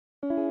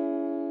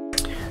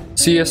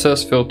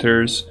CSS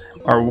filters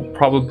are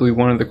probably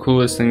one of the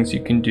coolest things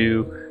you can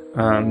do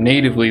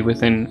natively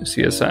within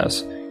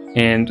CSS,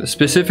 and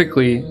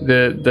specifically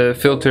the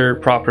filter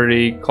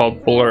property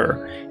called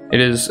Blur.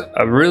 It is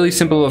a really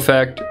simple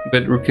effect,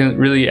 but it can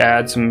really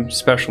add some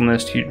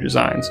specialness to your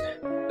designs.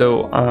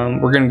 So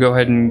we're going to go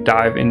ahead and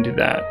dive into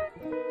that.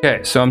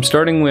 Okay, so I'm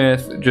starting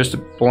with just a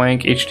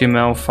blank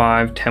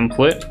HTML5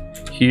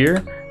 template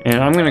here,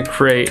 and I'm going to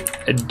create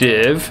a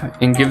div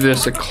and give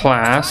this a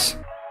class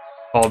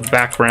called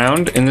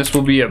background, and this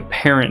will be a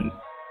parent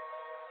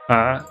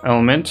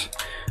element,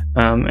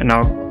 and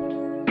I'll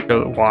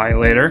show the why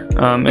later.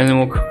 And then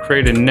we'll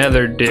create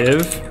another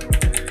div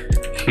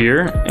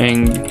here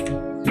and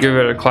give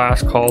it a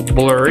class called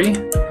Blurry.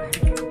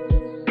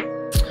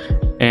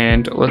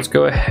 And let's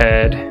go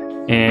ahead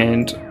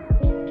and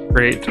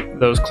create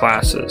those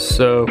classes.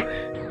 So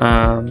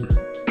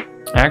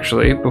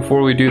actually,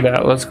 before we do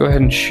that, let's go ahead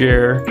and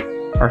share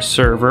our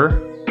server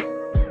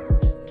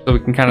so we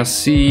can kind of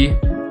see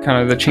kind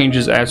of the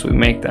changes as we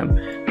make them.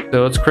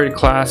 So let's create a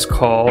class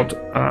called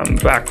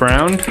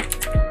background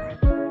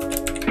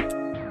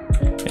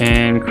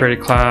and create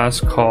a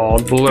class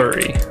called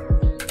Blurry.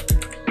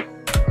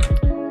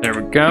 There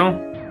we go.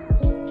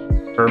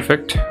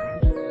 Perfect.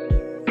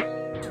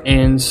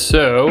 And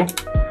so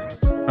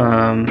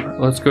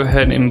let's go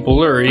ahead and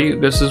Blurry.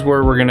 This is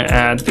where we're going to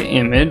add the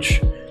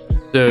image.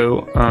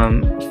 So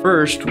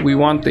first we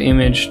want the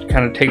image to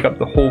kind of take up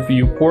the whole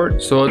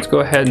viewport. So let's go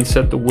ahead and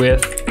set the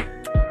width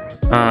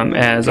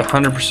as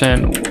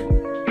 100%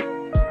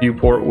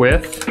 viewport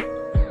width,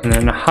 and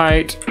then the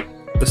height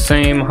the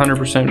same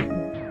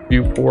 100%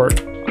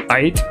 viewport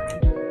height.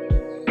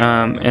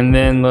 And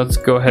then let's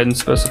go ahead and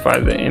specify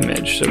the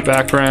image. So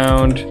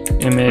background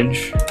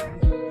image,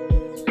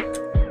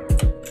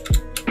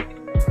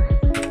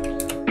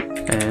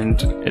 and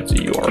it's a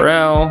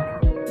URL,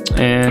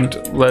 and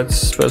let's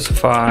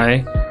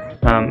specify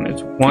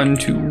it's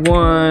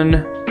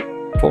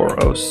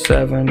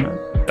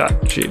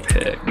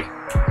 121.407.jpg.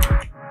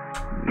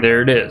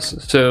 There it is.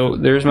 So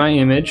there's my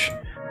image,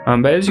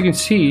 but as you can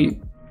see,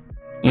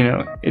 you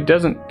know, it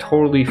doesn't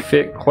totally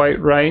fit quite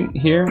right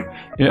here.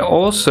 And it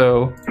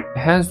also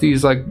has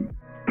these like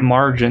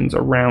margins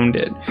around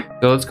it.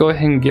 So let's go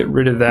ahead and get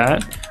rid of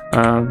that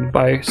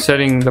by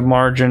setting the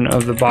margin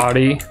of the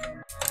body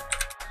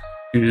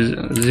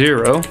to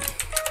 0.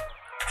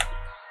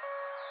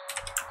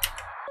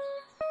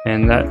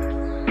 And that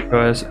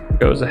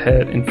goes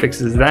ahead and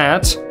fixes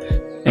that.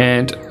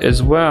 And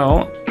as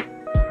well,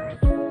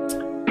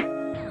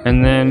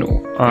 and then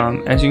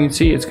as you can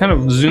see, it's kind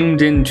of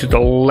zoomed into the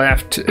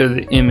left of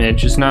the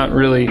image. It's not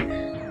really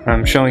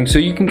showing. So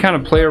you can kind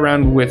of play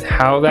around with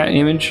how that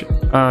image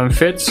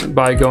fits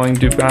by going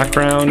to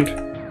background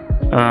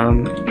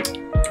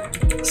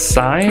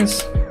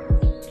size,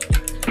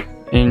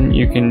 and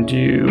you can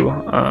do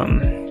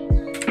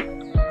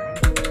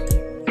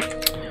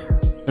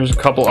there's a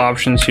couple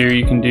options here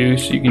you can do.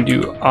 So you can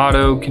do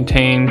auto,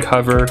 contain,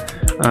 cover.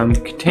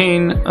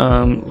 Contain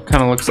kind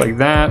of looks like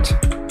that.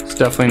 It's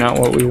definitely not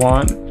what we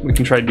want. We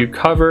can try to do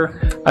cover.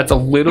 That's a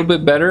little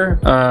bit better.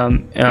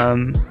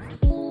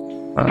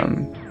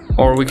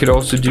 Or we could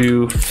also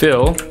do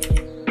fill,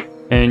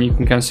 and you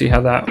can kind of see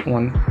how that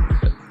one,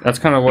 that's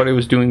kind of what it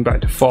was doing by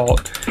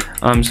default.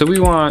 So we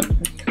want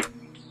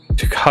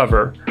to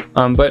cover,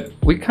 but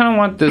we kind of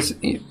want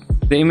the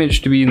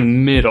image to be in the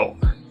middle.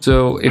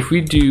 So if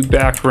we do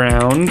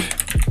background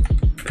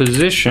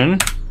position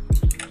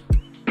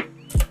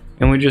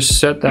and we just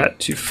set that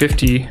to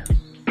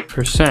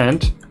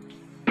 50%,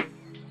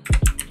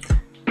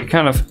 it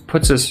kind of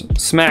puts us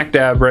smack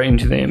dab right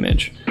into the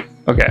image.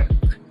 Okay,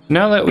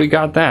 now that we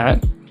got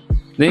that,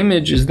 the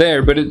image is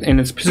there, but and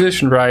it's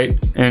positioned right,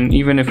 and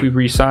even if we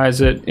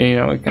resize it, you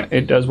know,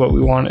 it does what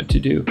we want it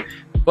to do,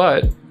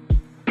 but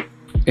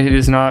it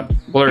is not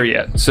blurry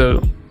yet.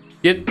 So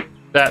get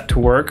that to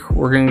work,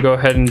 we're going to go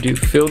ahead and do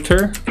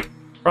filter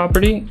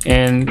property,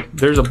 and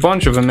there's a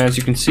bunch of them, as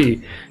you can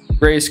see: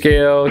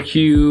 grayscale,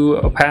 hue,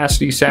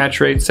 opacity,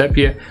 saturate,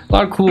 sepia, a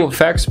lot of cool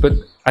effects. But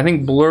I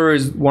think blur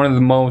is one of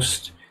the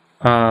most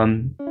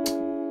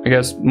I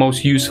guess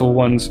most useful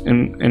ones,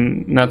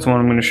 and that's the one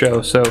I'm going to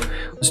show. So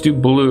let's do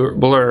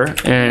blur,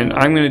 and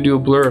I'm going to do a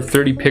blur of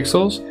 30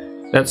 pixels.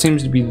 That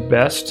seems to be the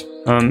best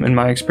in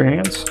my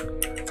experience.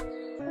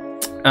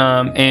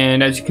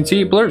 And as you can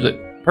see, it blurs it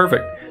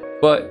perfect.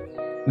 But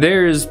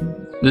there's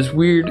this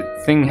weird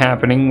thing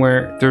happening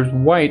where there's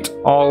white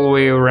all the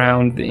way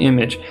around the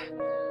image.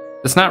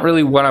 That's not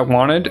really what I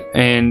wanted,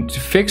 and to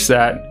fix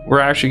that, we're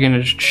actually going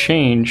to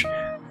change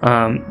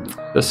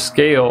the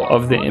scale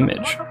of the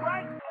image.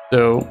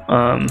 So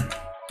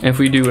if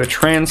we do a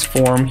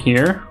transform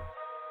here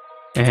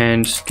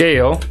and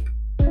scale,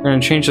 we're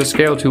going to change the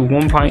scale to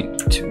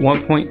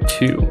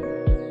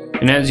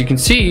 1.2. And as you can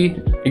see,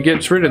 it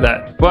gets rid of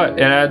that, but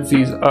it adds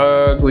these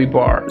ugly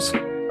bars.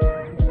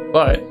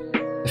 But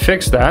to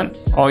fix that,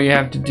 all you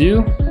have to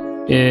do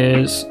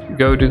is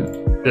go to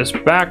this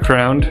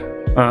background,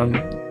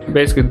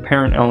 basically the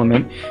parent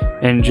element,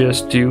 and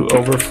just do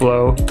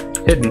overflow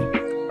hidden,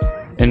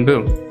 and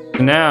boom,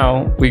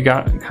 Now we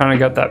kind of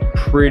got that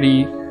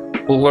pretty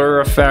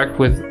blur effect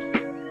with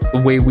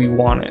the way we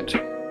want it.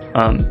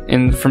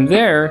 And from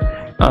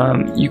there,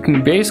 you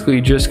can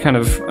basically just kind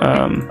of,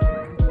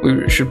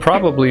 we should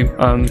probably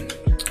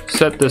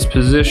set this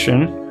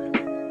position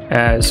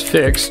as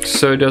fixed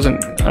so it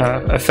doesn't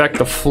affect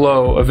the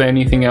flow of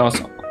anything else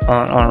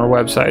on our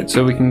website.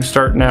 So we can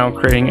start now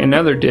creating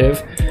another div,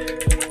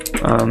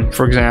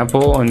 for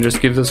example, and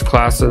just give this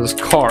class as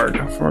card,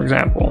 for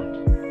example.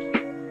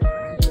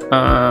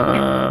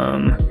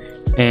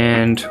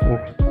 And we'll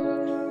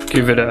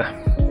give it a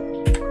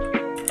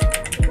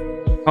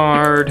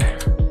card,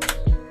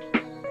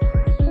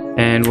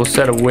 and we'll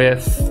set a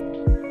width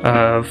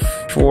of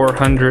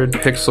 400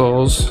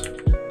 pixels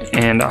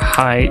and a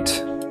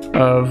height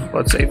of,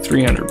 let's say,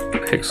 300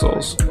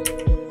 pixels,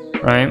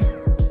 right?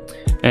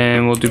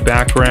 And we'll do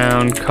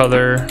background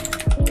color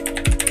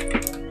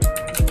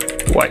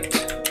white,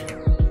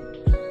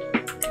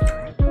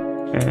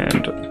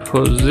 and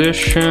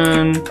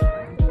position,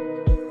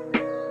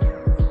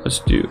 let's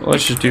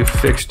just do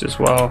fixed as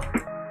well,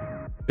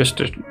 just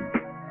to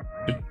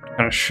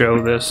kind of show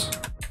this.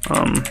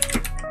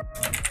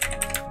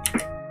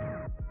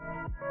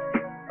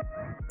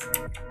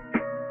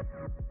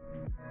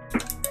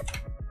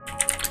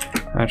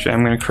 Actually,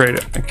 I'm going to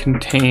create a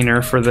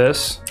container for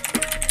this,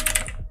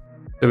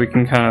 so we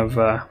can kind of,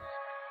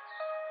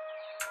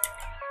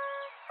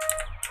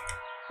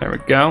 there we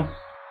go.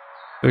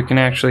 So we can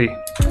actually,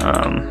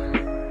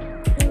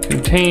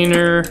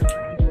 container,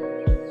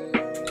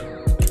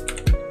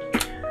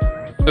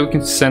 so we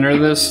can center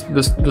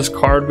this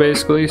card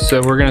basically.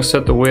 So we're going to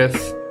set the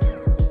width,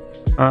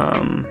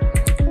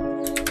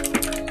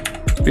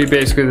 be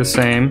basically the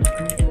same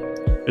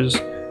as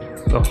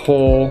the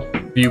whole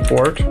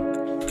viewport.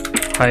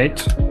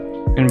 Height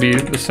can be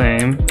the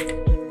same,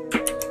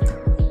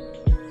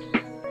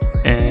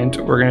 and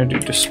we're going to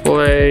do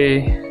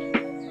display,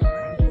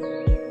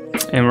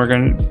 and we're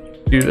going to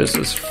do this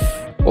as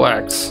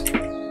flex.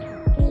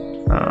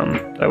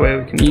 That way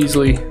we can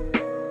easily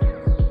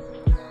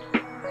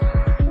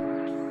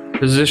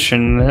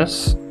position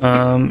this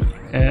and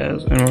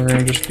we're going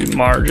to just do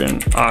margin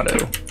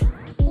auto.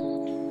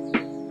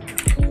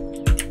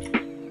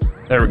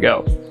 There we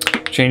go.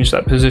 Change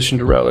that position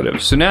to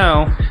relative. So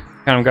now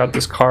kind of got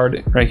this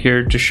card right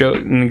here to show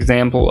an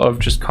example of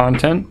just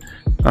content.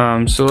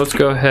 So let's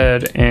go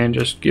ahead and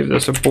just give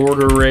this a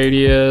border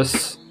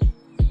radius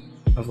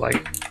of,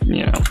 like,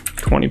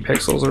 20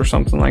 pixels or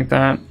something like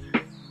that.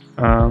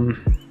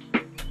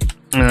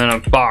 And then a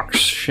box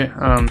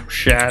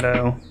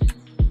shadow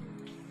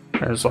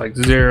as like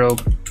 0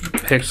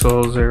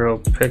 pixels, 0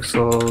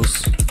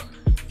 pixels,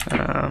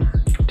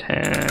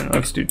 10.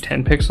 Let's do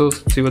 10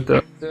 pixels. Let's see what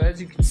the. So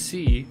as you can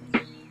see,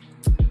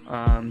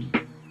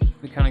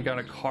 we kind of got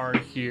a card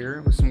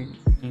here with some,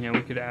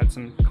 we could add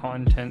some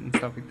content and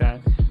stuff like that.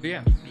 But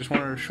yeah, just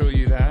wanted to show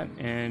you that,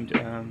 and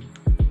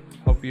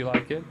hope you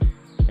like it.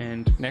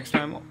 And next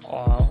time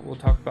we'll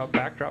talk about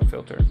backdrop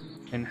filter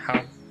and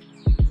how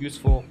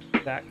useful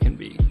that can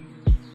be.